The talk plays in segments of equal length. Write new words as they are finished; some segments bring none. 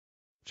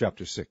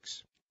Chapter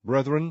 6.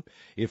 Brethren,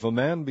 if a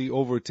man be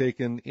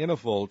overtaken in a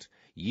fault,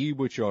 ye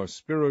which are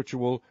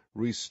spiritual,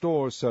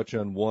 restore such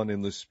an one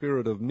in the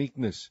spirit of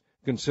meekness,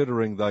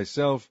 considering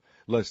thyself,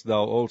 lest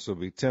thou also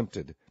be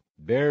tempted.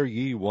 Bear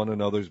ye one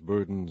another's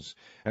burdens,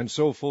 and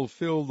so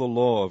fulfill the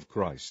law of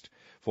Christ.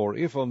 For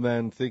if a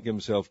man think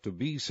himself to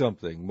be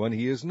something, when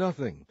he is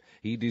nothing,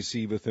 he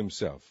deceiveth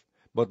himself.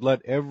 But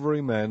let every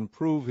man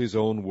prove his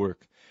own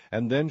work,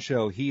 and then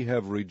shall he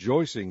have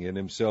rejoicing in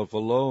himself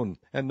alone,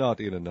 and not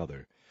in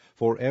another.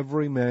 For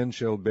every man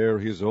shall bear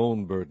his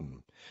own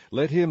burden.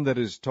 Let him that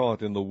is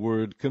taught in the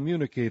word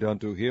communicate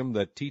unto him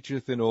that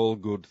teacheth in all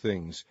good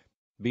things.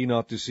 Be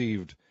not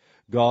deceived.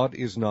 God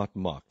is not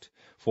mocked.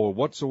 For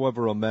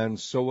whatsoever a man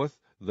soweth,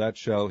 that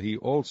shall he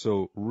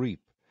also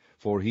reap.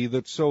 For he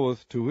that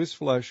soweth to his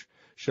flesh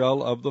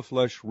shall of the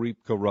flesh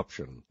reap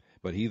corruption.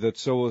 But he that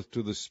soweth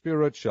to the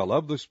Spirit shall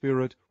of the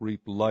Spirit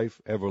reap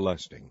life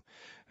everlasting.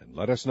 And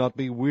let us not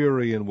be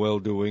weary in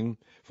well-doing,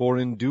 for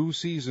in due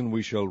season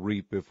we shall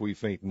reap if we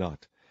faint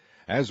not.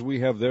 As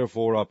we have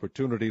therefore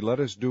opportunity, let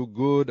us do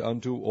good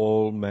unto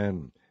all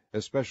men,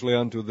 especially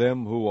unto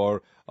them who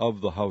are of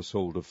the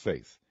household of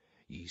faith.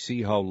 Ye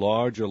see how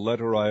large a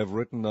letter I have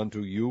written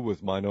unto you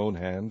with mine own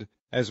hand.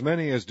 As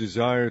many as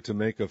desire to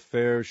make a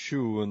fair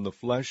shew in the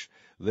flesh,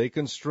 they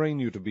constrain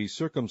you to be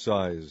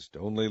circumcised,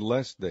 only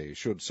lest they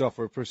should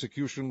suffer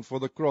persecution for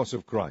the cross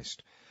of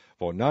Christ.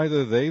 For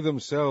neither they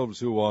themselves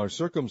who are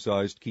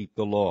circumcised keep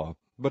the law,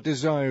 but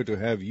desire to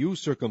have you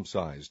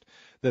circumcised,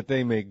 that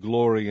they may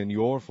glory in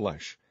your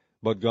flesh.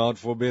 But God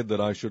forbid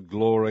that I should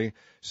glory,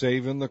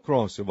 save in the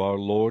cross of our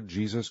Lord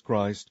Jesus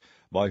Christ,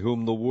 by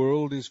whom the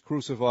world is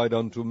crucified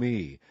unto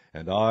me,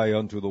 and I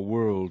unto the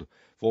world.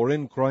 For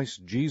in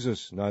Christ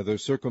Jesus neither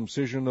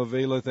circumcision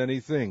availeth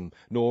anything,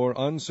 nor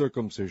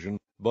uncircumcision,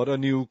 but a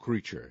new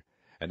creature.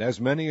 And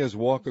as many as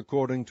walk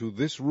according to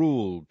this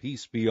rule,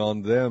 peace be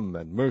on them,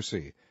 and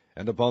mercy,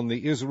 and upon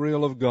the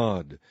Israel of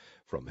God.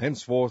 From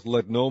henceforth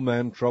let no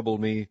man trouble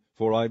me,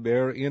 for I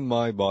bear in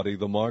my body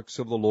the marks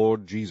of the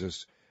Lord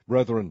Jesus.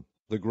 Brethren,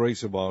 the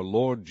grace of our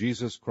Lord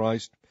Jesus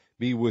Christ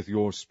be with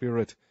your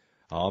spirit.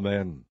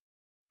 Amen.